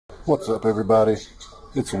What's up, everybody?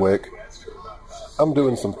 It's Wick. I'm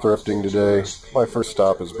doing some thrifting today. My first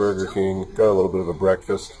stop is Burger King. Got a little bit of a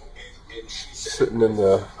breakfast. Sitting in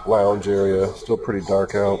the lounge area. Still pretty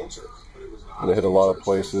dark out. Gonna hit a lot of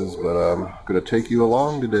places, but I'm gonna take you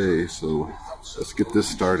along today. So let's get this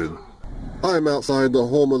started. I'm outside the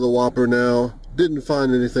home of the Whopper now. Didn't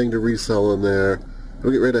find anything to resell in there.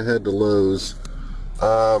 We'll get ready to head to Lowe's.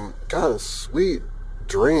 Got a sweet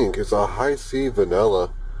drink. It's a high C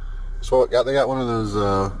vanilla. So they got one of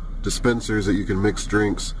those dispensers that you can mix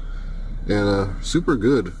drinks, and super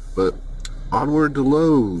good. But onward to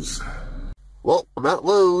Lowe's. Well, I'm at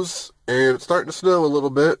Lowe's, and it's starting to snow a little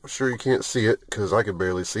bit. I'm sure you can't see it because I can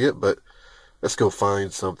barely see it, but let's go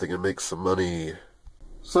find something and make some money.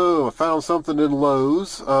 So I found something in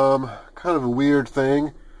Lowe's. Kind of a weird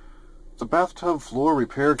thing. It's a bathtub floor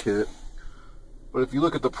repair kit, but if you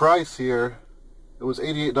look at the price here, it was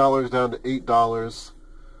 $88 down to $8.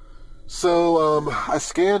 So I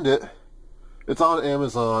scanned it. It's on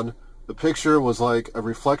Amazon. The picture was like a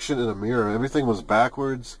reflection in a mirror. Everything was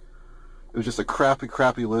backwards. It was just a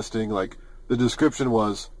crappy listing. Like, the description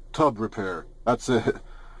was tub repair. That's it.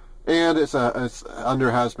 And it's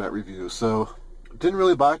under hazmat review. So didn't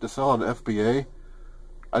really buy it to sell on FBA.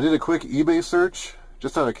 I did a quick eBay search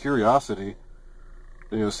just out of curiosity,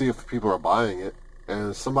 see if people are buying it.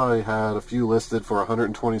 And somebody had a few listed for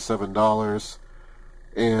 $127.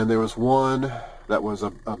 And there was one that was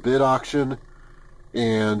a bid auction,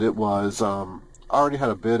 and it was I already had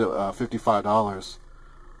a bid of $55.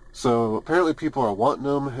 So apparently people are wanting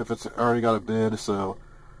them if it's already got a bid. So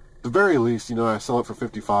at the very least, I sell it for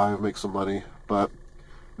 $55, make some money. But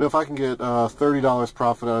if I can get $30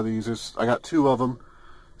 profit out of these, I got two of them,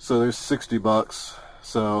 so there's $60.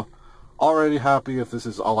 So already happy if this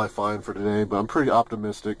is all I find for today, but I'm pretty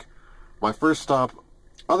optimistic. My first stop,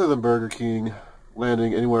 other than Burger King,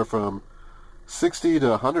 landing anywhere from $60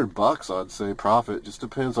 to $100, I'd say, profit. Just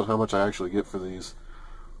depends on how much I actually get for these.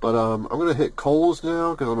 But I'm gonna hit Kohl's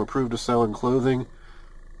now because I'm approved to sell in clothing.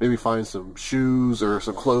 Maybe find some shoes or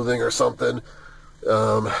some clothing or something.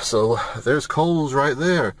 So there's Kohl's right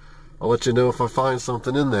there. I'll let you know if I find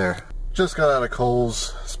something in there. Just got out of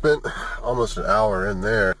Kohl's. Spent almost an hour in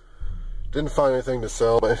there. Didn't find anything to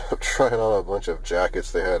sell, but I ended up trying on a bunch of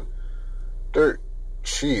jackets. They had dirt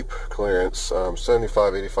cheap clearance,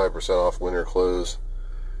 75-85% off winter clothes.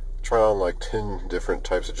 Tried on like 10 different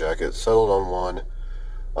types of jackets. Settled on one.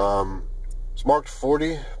 It's marked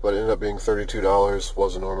 40, but it ended up being $32.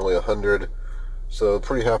 Wasn't normally $100. So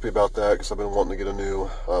pretty happy about that because I've been wanting to get a new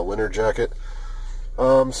winter jacket.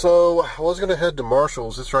 So I was gonna head to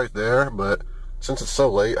Marshall's. It's right there, but since it's so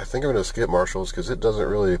late, I think I'm gonna skip Marshall's because it doesn't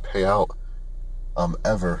really pay out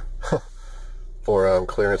ever. For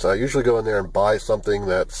clearance. I usually go in there and buy something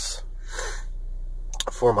that's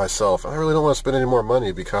for myself. I really don't want to spend any more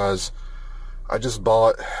money because I just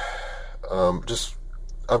bought, just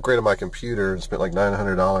upgraded my computer and spent like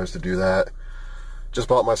 $900 to do that. Just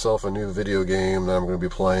bought myself a new video game that I'm going to be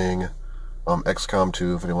playing, XCOM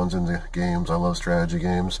 2, if anyone's into games. I love strategy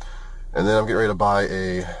games. And then I'm getting ready to buy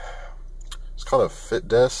it's called a Fit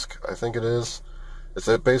Desk, I think it is. It's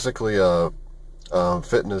basically a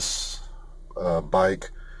fitness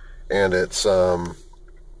bike, and it's this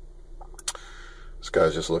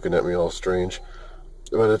guy's just looking at me all strange,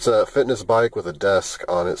 but it's a fitness bike with a desk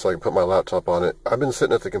on it so I can put my laptop on it. I've been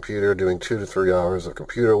sitting at the computer doing 2 to 3 hours of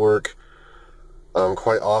computer work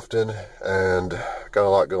quite often, and got a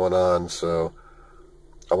lot going on, so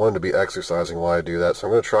I wanted to be exercising while I do that, so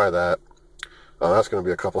I'm going to try that. That's going to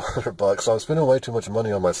be a couple $100, so I'm spending way too much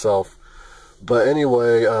money on myself. But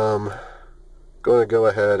anyway, going to go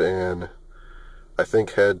ahead and I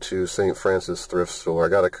think head to St. Francis thrift store. I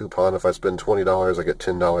got a coupon. If I spend $20, I get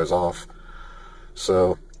 $10 off.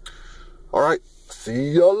 So, alright,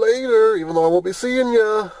 see ya later, even though I won't be seeing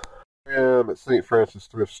ya. I am at St. Francis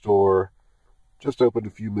thrift store. Just opened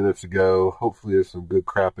a few minutes ago. Hopefully there's some good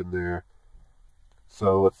crap in there.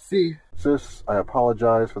 So, let's see. I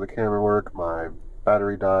apologize for the camera work. My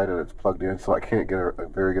battery died and it's plugged in, so I can't get a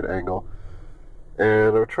very good angle.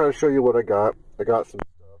 And I'll try to show you what I got. I got some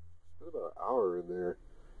about an hour in there.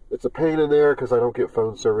 It's a pain in there because I don't get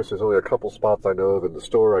phone service. There's only a couple spots I know of in the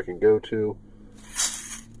store I can go to.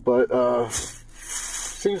 But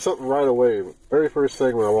seen something right away. Very first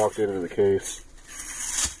thing when I walked into the case,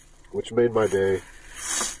 which made my day.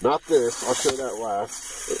 Not this. I'll show that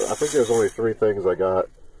last. I think there's only 3 things I got.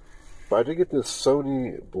 But I did get this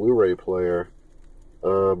Sony Blu-ray player.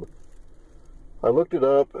 I looked it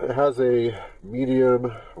up. It has a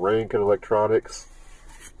medium rank in electronics.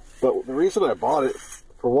 But the reason I bought it,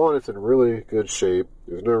 for one, it's in really good shape.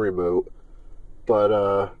 There's no remote.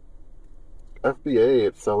 But FBA,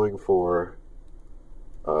 it's selling for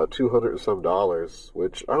 $200 and some,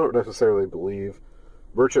 which I don't necessarily believe.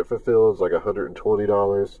 Merchant Fulfilled is like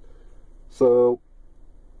 $120. So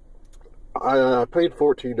I paid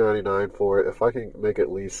 $14.99 for it. If I can make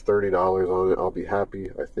at least $30 on it, I'll be happy.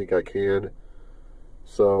 I think I can.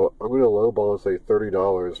 So I'm going to lowball and say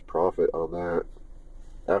 $30 profit on that.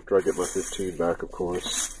 After I get my 15 back, of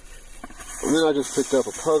course. And then I just picked up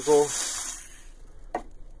a puzzle.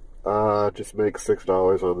 Just make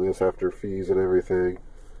 $6 on this after fees and everything.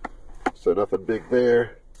 So nothing big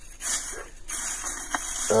there.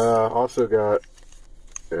 Also got,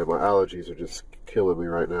 and my allergies are just killing me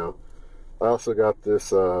right now. I also got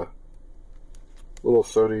this little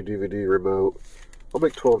Sony DVD remote. I'll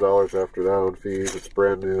make $12 after that on fees. It's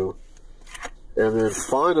brand new. And then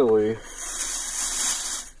finally,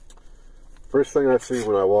 first thing I see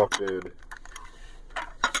when I walked in,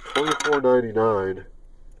 $24.99.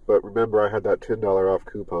 But remember, I had that $10 off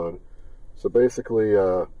coupon. So basically,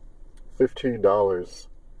 $15.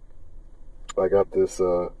 I got this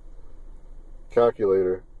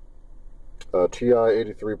calculator, TI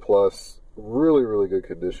 83 Plus, really, really good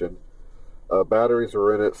condition. Batteries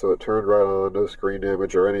were in it, so it turned right on, no screen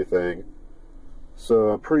damage or anything. So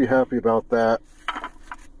I'm pretty happy about that.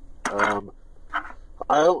 I'm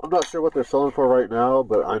not sure what they're selling for right now,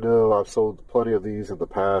 but I know I've sold plenty of these in the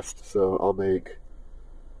past, so I'll make,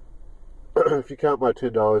 if you count my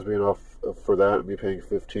 $10 being off for that and me paying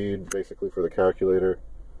 $15 basically for the calculator,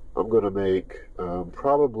 I'm going to make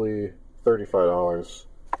probably $35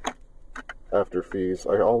 after fees.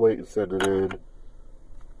 I'll wait and send it in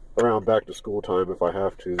around back to school time if I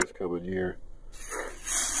have to this coming year.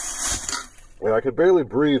 And I can barely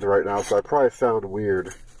breathe right now, so I probably sound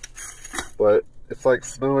weird. But it's like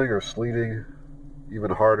snowing or sleeting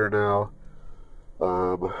even harder now.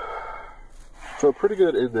 So pretty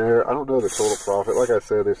good in there. I don't know the total profit. Like I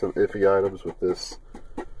said, there's some iffy items with this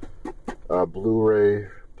Blu-ray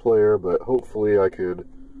player, but hopefully I can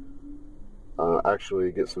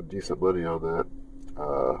actually get some decent money on that.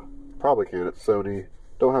 Probably can. It's Sony.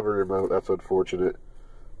 Don't have a remote. That's unfortunate.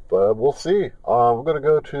 But we'll see. I'm going to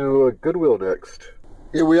go to Goodwill next.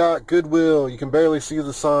 Here we are at Goodwill. You can barely see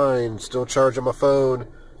the sign. Still charging my phone.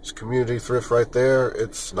 It's community thrift right there.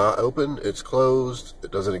 It's not open. It's closed.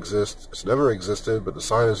 It doesn't exist. It's never existed, but the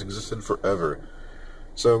sign has existed forever.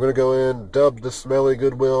 So I'm going to go in, dub the smelly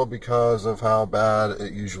Goodwill because of how bad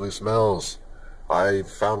it usually smells. I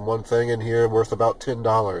found one thing in here worth about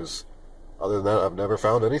 $10. Other than that, I've never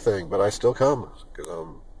found anything, but I still come because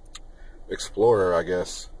I'm explorer, I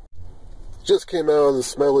guess. Just came out of the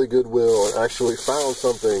smelly Goodwill and actually found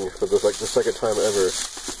something for the second time ever.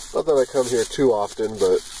 Not that I come here too often,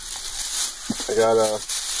 but I got a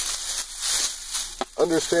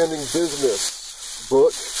Understanding Business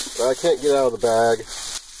book that I can't get out of the bag.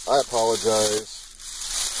 I apologize.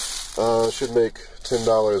 Should make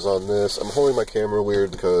 $10 on this. I'm holding my camera weird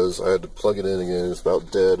because I had to plug it in again. It's about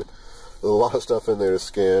dead. There's a lot of stuff in there to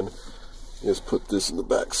scan. Just put this in the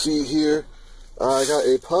back seat here. I got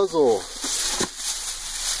a puzzle.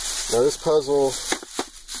 Now this puzzle,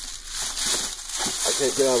 I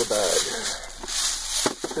can't get out of the bag.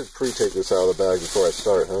 I could pre-take this out of the bag before I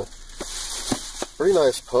start, huh? Pretty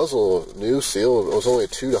nice puzzle, new seal. It was only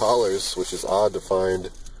 $2, which is odd to find,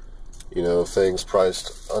 you know, things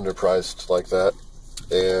priced, underpriced like that.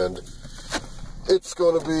 And it's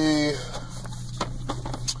going to be,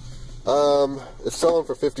 it's selling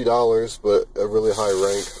for $50, but a really high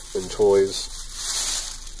rank in toys.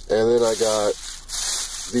 And then I got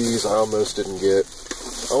these I almost didn't get.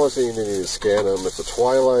 I almost didn't even need to scan them. It's a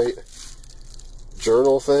Twilight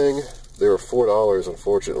journal thing. They were $4,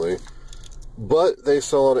 unfortunately. But they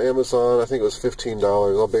sell on Amazon. I think it was $15.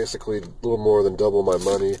 I'll basically a little more than double my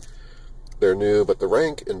money. They're new, but the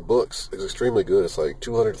rank in books is extremely good. It's like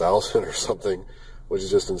 200,000 or something, which is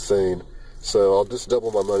just insane. So I'll just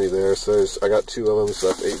double my money there. So I got 2 of them, so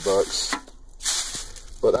that's $8.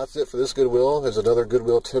 But that's it for this Goodwill. There's another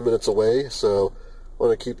Goodwill 10 minutes away, so I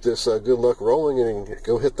want to keep this good luck rolling and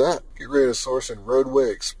go hit that. Get ready to source in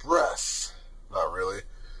Roadway Express. Not really.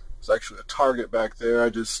 It's actually a Target back there.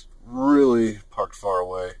 I just really parked far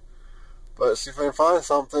away. But let's see if I can find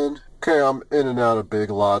something. Okay, I'm in and out of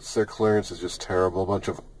Big Lots. Their clearance is just terrible. A bunch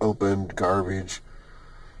of opened garbage.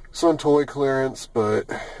 Some toy clearance, but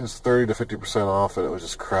it's 30 to 50% off, and it was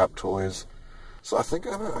just crap toys. So I think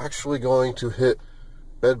I'm actually going to hit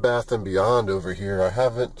Bed Bath & Beyond over here. I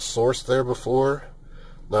haven't sourced there before,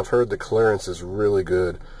 and I've heard the clearance is really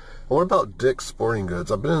good. And what about Dick's Sporting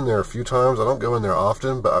Goods? I've been in there a few times. I don't go in there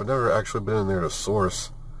often, but I've never actually been in there to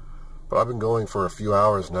source. But I've been going for a few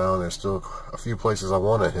hours now, and there's still a few places I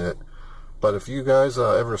want to hit. But if you guys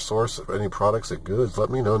ever source any products at Goods, let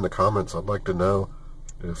me know in the comments. I'd like to know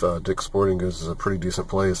if Dick's Sporting Goods is a pretty decent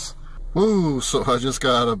place. Woo! So I just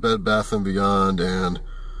got out of Bed Bath & Beyond, and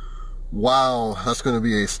wow, that's going to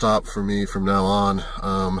be a stop for me from now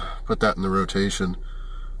on. Put that in the rotation.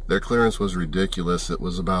 Their clearance was ridiculous. It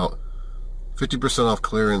was about 50% off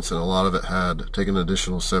clearance, and a lot of it had taken an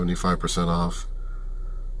additional 75% off.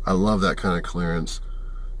 I love that kind of clearance.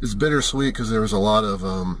 It's bittersweet because there was a lot of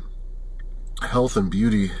health and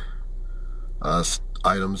beauty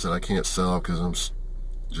items that I can't sell because I'm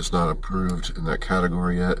just not approved in that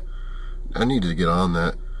category yet. I need to get on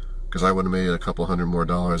that because I would have made a couple $100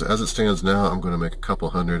 more. As it stands now, I'm going to make a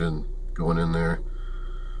couple $100 and going in there.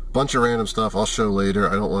 Bunch of random stuff I'll show later.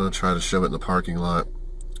 I don't want to try to show it in the parking lot.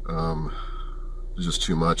 It's just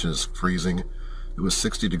too much, and it's freezing. It was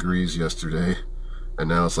 60 degrees yesterday, and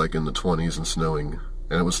now it's like in the 20s and snowing.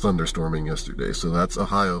 And it was thunderstorming yesterday, so that's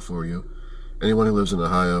Ohio for you. Anyone who lives in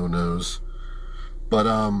Ohio knows. But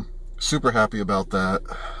super happy about that.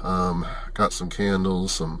 Got some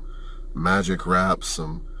candles, some magic wraps,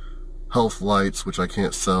 some health lights, which I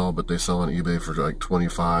can't sell, but they sell on eBay for like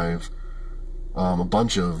 $25. A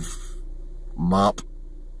bunch of mop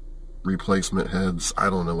replacement heads. I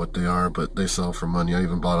don't know what they are, but they sell for money. I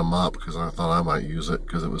even bought a mop because I thought I might use it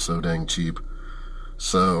because it was so dang cheap.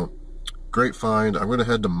 So great find. I'm going to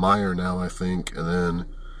head to Meijer now, I think, and then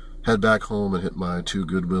head back home and hit my 2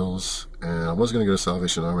 Goodwills. And I was going to go to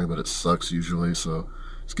Salvation Army, but it sucks usually, so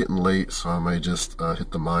it's getting late, so I may just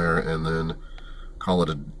hit the Meijer and then call it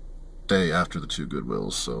a day after the 2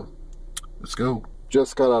 Goodwills. So let's go.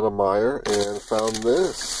 Just got out of Meijer and found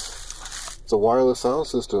this. It's a wireless sound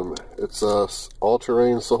system. It's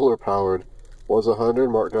all-terrain solar powered. Was $100,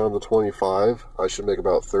 marked down to $25. I should make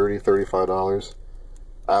about $30, $35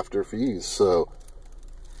 after fees. So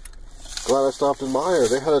glad I stopped in Meijer.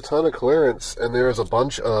 They had a ton of clearance, and there's a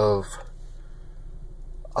bunch of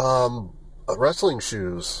wrestling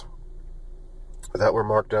shoes that were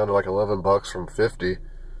marked down to like $11 from $50.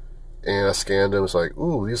 And I scanned them. It's like,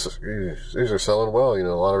 ooh, these are selling well. You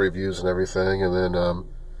know, a lot of reviews and everything. And then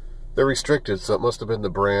they're restricted, so it must have been the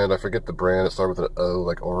brand. I forget the brand. It started with an O,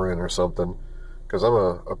 like Orin or something. Because I'm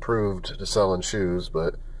approved to sell in shoes,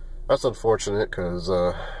 but that's unfortunate because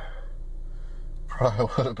probably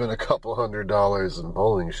would have been a couple $100 in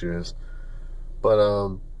bowling shoes. But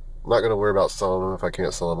I'm not going to worry about selling them if I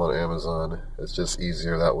can't sell them on Amazon. It's just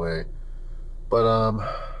easier that way. But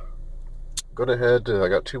going ahead, I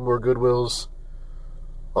got 2 more Goodwills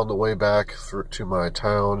on the way back through to my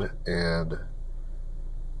town, and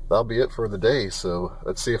that'll be it for the day. So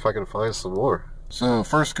let's see if I can find some more. So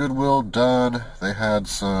first Goodwill done. They had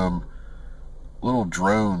some little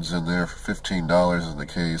drones in there for $15 in the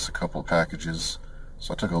case, a couple packages.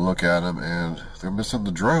 So I took a look at them, and they're missing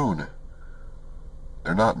the drone.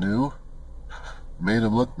 They're not new. Made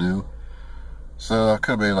them look new. So I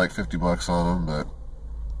could have made like $50 on them, but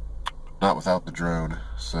not without the drone.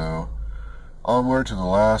 So onward to the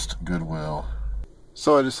last Goodwill.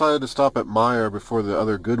 So I decided to stop at Meijer before the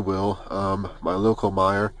other Goodwill, my local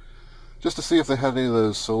Meijer, just to see if they had any of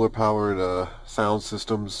those solar powered sound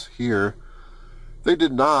systems here. They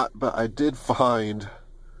did not, but I did find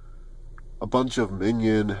a bunch of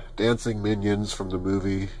dancing minions from the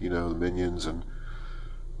movie, you know, the Minions, and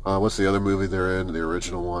what's the other movie they're in, the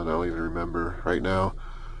original one, I don't even remember right now.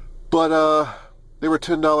 But they were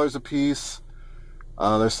 $10 a piece.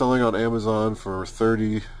 They're selling on Amazon for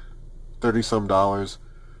 30 some dollars.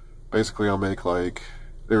 Basically I'll make like,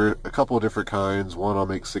 there are a couple of different kinds. One I'll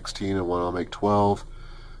make 16 and one I'll make 12.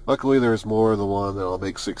 Luckily there's more of the one that I'll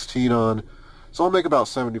make 16 on. So I'll make about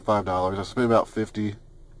 $75. I spent about $50.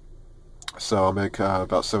 So I'll make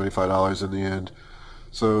about $75 in the end.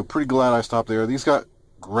 So pretty glad I stopped there. These got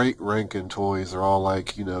great ranking toys. They're all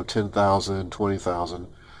like, you know, 10,000, 20,000.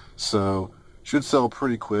 So should sell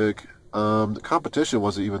pretty quick. The competition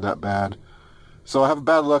wasn't even that bad. So I have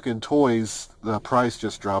bad luck in toys. The price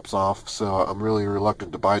just drops off, so I'm really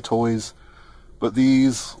reluctant to buy toys. But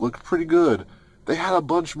these looked pretty good. They had a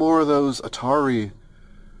bunch more of those Atari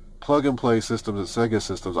plug-and-play systems and Sega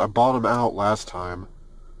systems. I bought them out last time,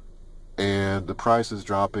 and the price is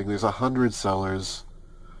dropping. There's 100 sellers,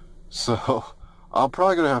 so I'm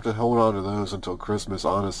probably going to have to hold on to those until Christmas,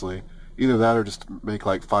 honestly. Either that or just make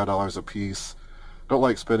like $5 a piece. Don't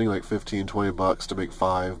like spending like 15, 20 bucks to make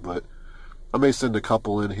 5, but I may send a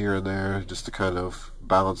couple in here and there just to kind of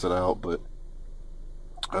balance it out, but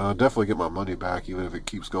definitely get my money back even if it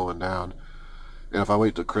keeps going down. And if I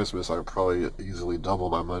wait till Christmas, I could probably easily double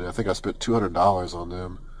my money. I think I spent $200 on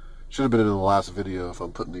them. Should have been in the last video if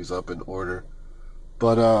I'm putting these up in order.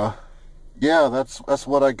 But yeah, that's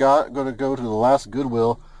what I got. I'm gonna go to the last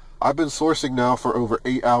Goodwill. I've been sourcing now for over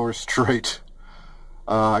 8 hours straight.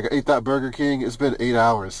 I ate that Burger King. It's been 8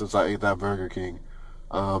 hours since I ate that Burger King.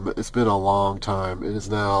 It's been a long time. It is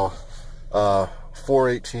now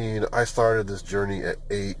 4:18. I started this journey at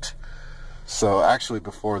 8. So actually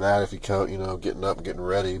before that, if you count, you know, getting up and getting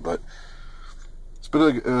ready. But it's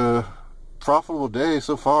been a profitable day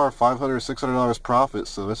so far. $500, $600 profit.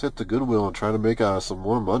 So let's hit the Goodwill and try to make some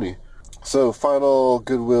more money. So final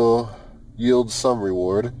Goodwill yields some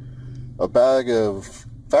reward. A bag of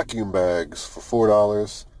vacuum bags for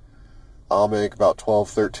 $4. I'll make about 12,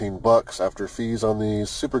 13 bucks after fees on these.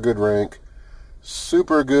 Super good rank,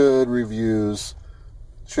 super good reviews.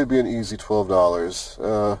 Should be an easy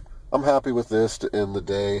 $12. I'm happy with this to end the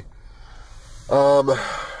day.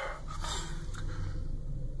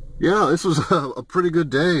 Yeah, this was a pretty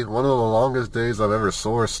good day. One of the longest days I've ever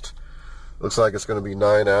sourced. Looks like it's going to be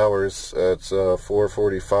 9 hours. It's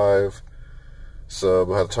 4:45. So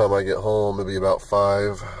by the time I get home, it'll be about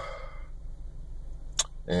 5.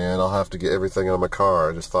 And I'll have to get everything out of my car.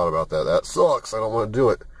 I just thought about that. That sucks. I don't want to do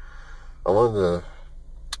it. I wanted to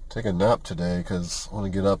take a nap today because I want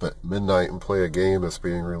to get up at midnight and play a game that's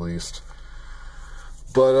being released.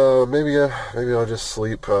 But maybe I'll just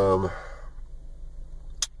sleep.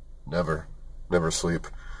 Never sleep.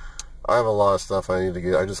 I have a lot of stuff I need to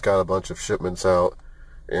get. I just got a bunch of shipments out,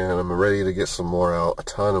 and I'm ready to get some more out. A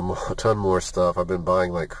ton more stuff. I've been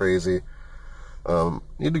buying like crazy.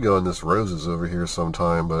 Need to go in this Roses over here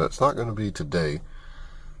sometime, but it's not going to be today.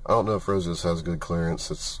 I don't know if Roses has good clearance.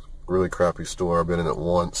 It's a really crappy store. I've been in it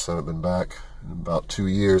once. I haven't been back in about 2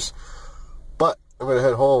 years. But I'm going to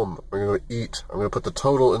head home. I'm going to eat. I'm going to put the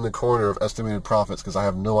total in the corner of estimated profits because I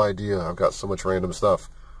have no idea. I've got so much random stuff.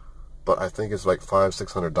 But I think it's like $500,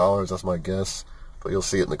 $600. That's my guess. But you'll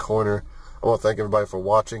see it in the corner. I want to thank everybody for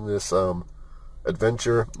watching this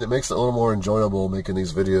adventure. It makes it a little more enjoyable making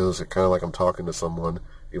these videos. It's kind of like I'm talking to someone,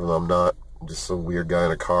 even though I'm not. I'm just some weird guy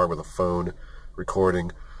in a car with a phone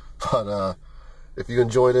recording. But if you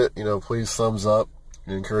enjoyed it, you know, please thumbs up.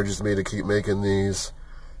 It encourages me to keep making these.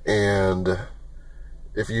 And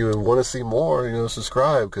if you want to see more, you know,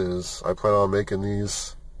 subscribe, because I plan on making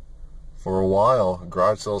these for a while.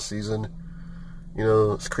 Garage sale season, you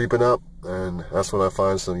know, it's creeping up, and that's when I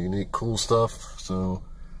find some unique, cool stuff. So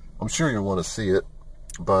I'm sure you'll want to see it.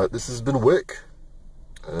 But this has been Wick.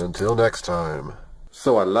 Until next time.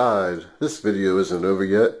 So I lied. This video isn't over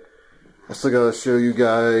yet. I still gotta show you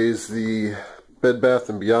guys the Bed Bath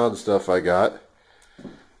 & Beyond stuff I got.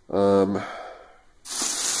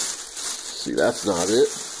 See, that's not it.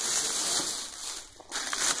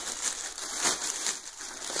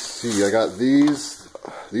 See, I got these.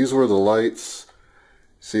 These were the lights.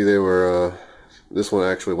 See, they were, this one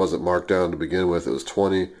actually wasn't marked down to begin with. It was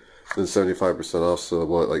 20, then 75% off. So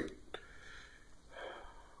what, like,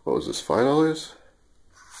 what was this, $5?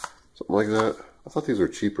 Something like that. I thought these were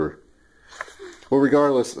cheaper. Well,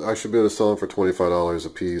 regardless, I should be able to sell them for $25 a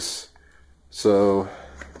piece. So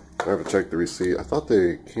I have to check the receipt. I thought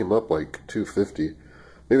they came up like $2.50.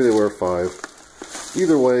 Maybe they were $5.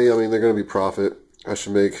 Either way, I mean, they're going to be profit. I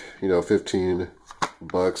should make, you know, 15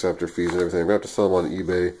 bucks after fees and everything. I'm going to have to sell them on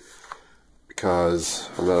eBay because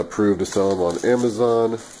I'm not approved to sell them on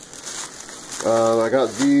Amazon. I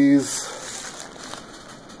got these.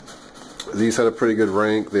 These had a pretty good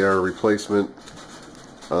rank. They are a replacement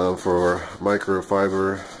for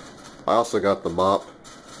microfiber. I also got the mop.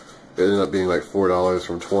 It ended up being like $4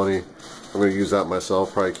 from 20. I'm going to use that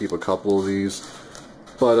myself. Probably keep a couple of these.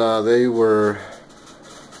 But they were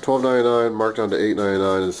 $12.99, marked down to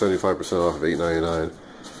 $8.99, and 75% off of $8.99.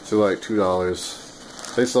 So like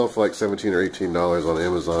 $2. They sell for like $17 or $18 on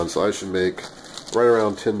Amazon, so I should make right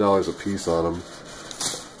around $10 a piece on them.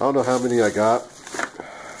 I don't know how many I got.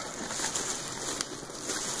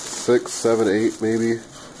 6, 7, 8 maybe.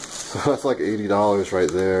 So that's like $80 right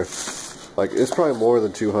there. Like, it's probably more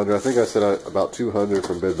than 200. I think I said about 200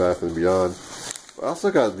 from Bed Bath & Beyond. I also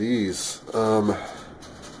got these.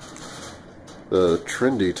 The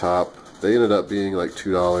trendy top. They ended up being like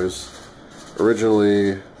 $2.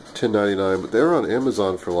 Originally $10.99, but they were on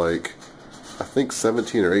Amazon for like, I think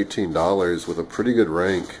 $17 or $18 with a pretty good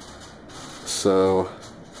rank. So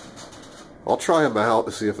I'll try them out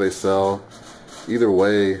to see if they sell. Either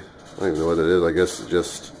way, I don't even know what it is. I guess it's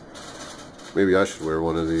just, maybe I should wear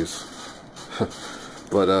one of these.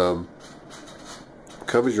 But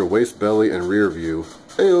covers your waist, belly, and rear view.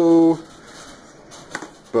 Heyo.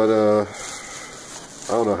 But I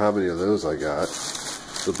don't know how many of those I got.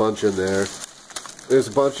 There's a bunch in there. There's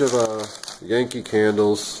a bunch of Yankee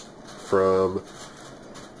candles from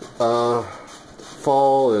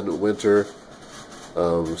fall and winter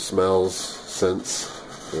smells, scents,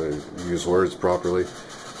 use words properly.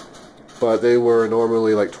 But they were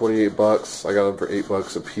normally like 28 bucks. I got them for 8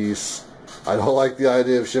 bucks a piece. I don't like the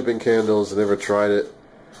idea of shipping candles. I never tried it.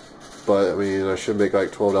 But I mean, I should make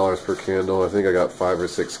like $12 per candle. I think I got 5 or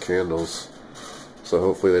 6 candles. So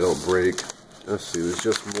hopefully they don't break. Let's see, there's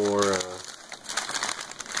just more of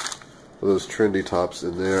those trendy tops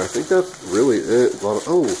in there. I think that's really it.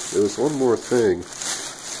 Oh, there was one more thing.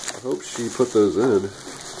 I hope she put those in.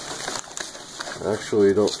 I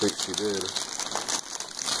actually don't think she did.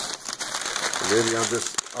 Maybe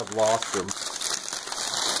I've lost them.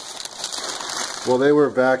 Well, they were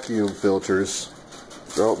vacuum filters.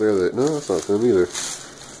 They're out there. No, that's not them either.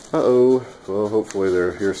 Uh-oh. Well, hopefully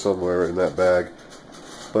they're here somewhere in that bag.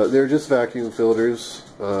 But they're just vacuum filters.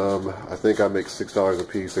 I think I make $6 a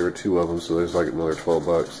piece. There were 2 of them, so there's like another 12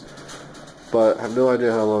 bucks. But I have no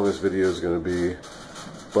idea how long this video is going to be.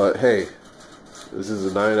 But hey, this is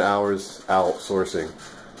a 9 hours outsourcing.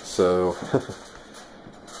 So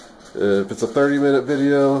if it's a 30-minute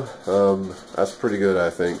video, that's pretty good, I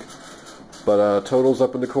think. But totals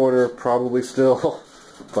up in the corner, probably still.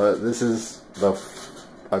 But this is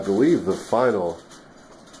I believe, the final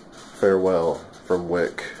farewell from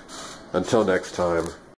Wick. Until next time.